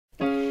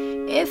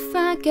If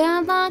I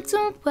got locked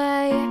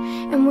away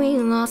and we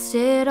lost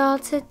it all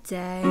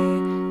today,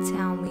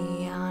 tell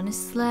me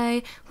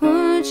honestly,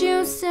 would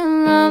you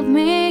still love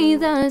me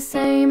the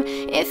same?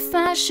 If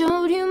I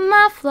showed you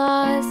my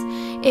flaws,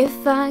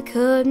 if I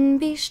couldn't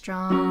be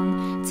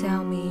strong,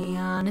 tell me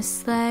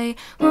honestly,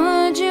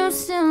 would you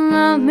still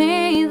love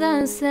me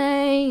the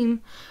same?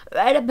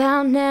 Right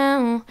about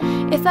now,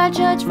 if I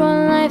judge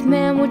for life,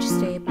 man, would you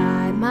stay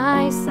by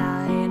my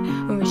side?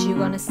 Or is you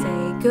gonna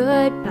say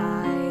goodbye?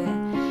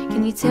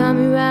 Can you tell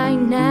me right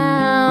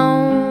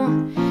now?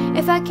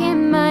 If I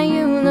can't buy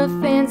you the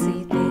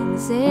fancy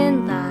things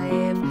in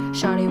life,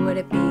 shawty, would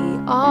it be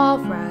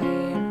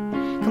alright?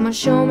 Come on,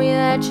 show me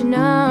that you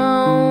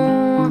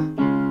know.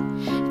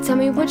 Tell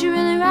me, would you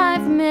really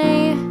ride for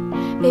me?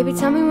 Baby,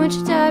 tell me, would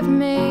you die for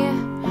me?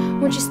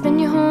 Would you spend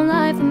your whole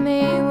life with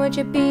me? Would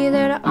you be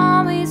there to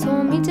always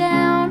hold me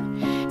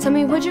down? Tell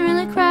me, would you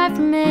really cry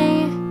for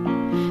me?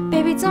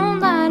 Baby, don't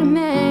lie to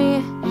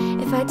me.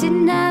 If I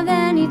didn't have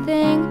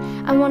anything,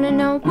 I wanna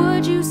know,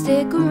 would you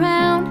stick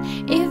around?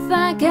 If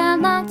I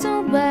got locked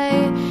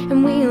away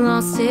and we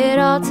lost it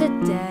all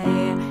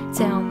today,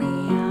 tell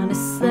me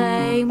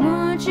honestly,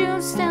 would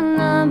you still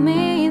love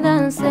me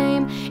the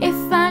same? If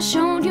I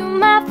showed you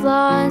my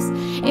flaws,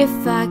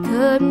 if I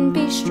couldn't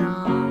be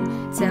strong,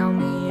 tell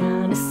me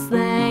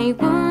honestly,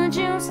 would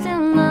you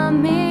still love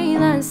me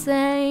the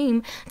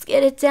same? Let's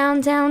get it down,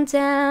 down,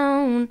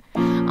 down.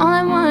 All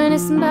I want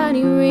is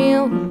somebody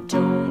real who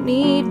don't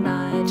need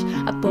much,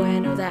 a boy I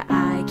know that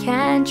I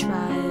can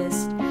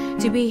trust,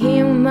 to be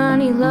here with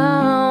money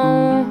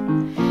low.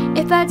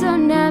 If I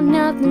don't have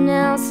nothing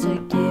else to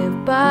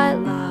give but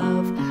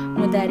love,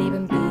 would that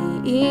even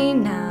be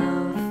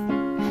enough?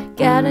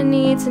 God, I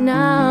need to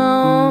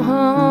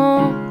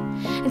know.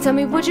 And tell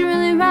me, would you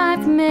really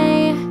ride for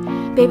me?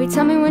 Baby,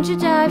 tell me, would you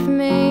die for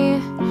me?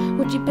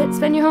 Would you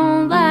spend your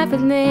whole life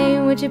with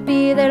me? Would you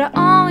be there to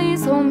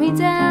always hold me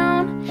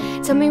down?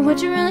 Tell me,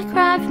 would you really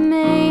cry for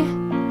me?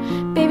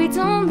 Baby,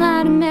 don't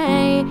lie to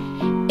me.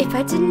 If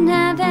I didn't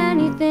have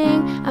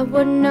anything, I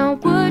wouldn't know,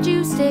 would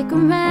you stick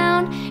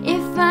around?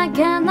 If I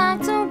got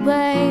locked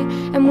away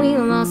and we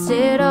lost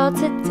it all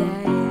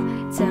today,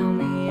 tell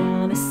me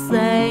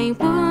honestly,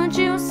 would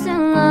you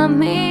still love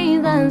me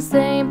the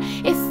same?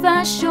 If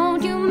I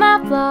showed you my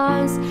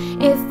flaws,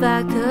 if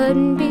I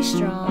couldn't be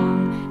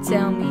strong,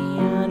 tell me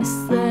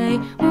honestly,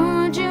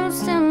 would you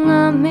still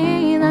love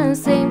me the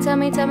same? Tell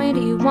me, do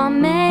you want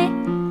me?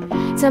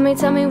 Tell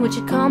me, would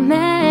you call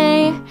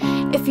me?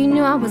 If you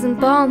knew I wasn't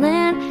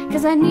ballin',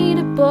 cause I need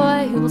a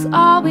boy who was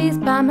always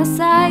by my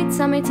side.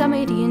 Tell me,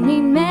 do you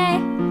need me?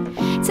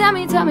 Tell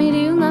me, do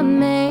you love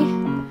me?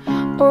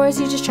 Or is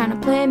you just trying to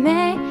play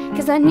me?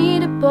 Cause I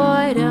need a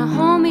boy to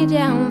hold me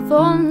down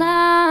for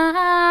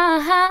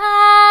life.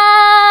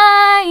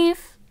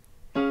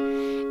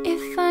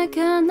 If I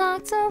got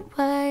locked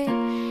away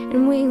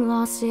and we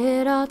lost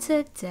it all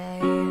today,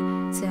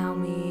 tell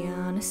me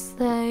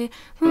honestly,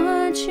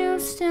 would you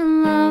still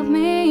love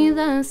me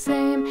the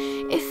same?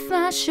 If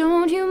I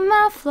showed you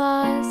my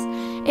flaws,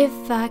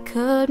 if I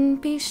couldn't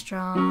be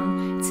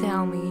strong,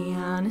 tell me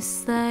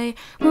honestly,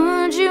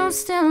 would you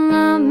still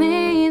love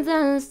me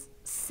the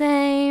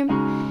same?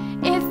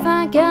 If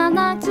I got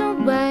locked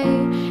away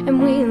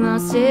and we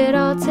lost it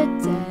all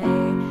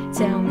today,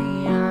 tell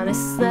me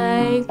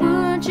honestly,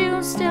 would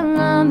you still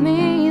love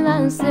me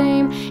the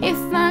same? If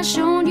I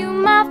showed you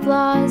my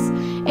flaws,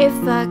 if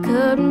I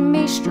couldn't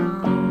be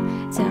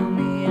strong, tell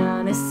me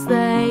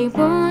honestly,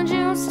 would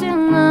you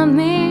still love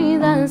me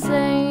the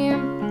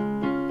same?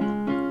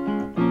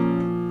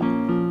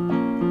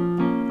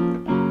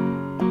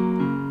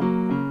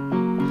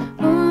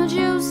 Would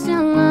you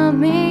still love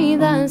me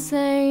the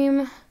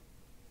same?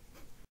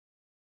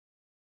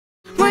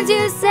 Once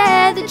you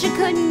said that you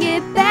couldn't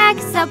get back,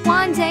 except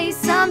one day,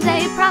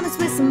 someday, promise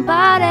with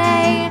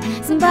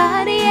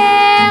somebody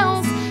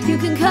else. You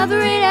can cover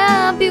it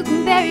up, you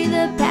can bury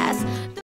the past.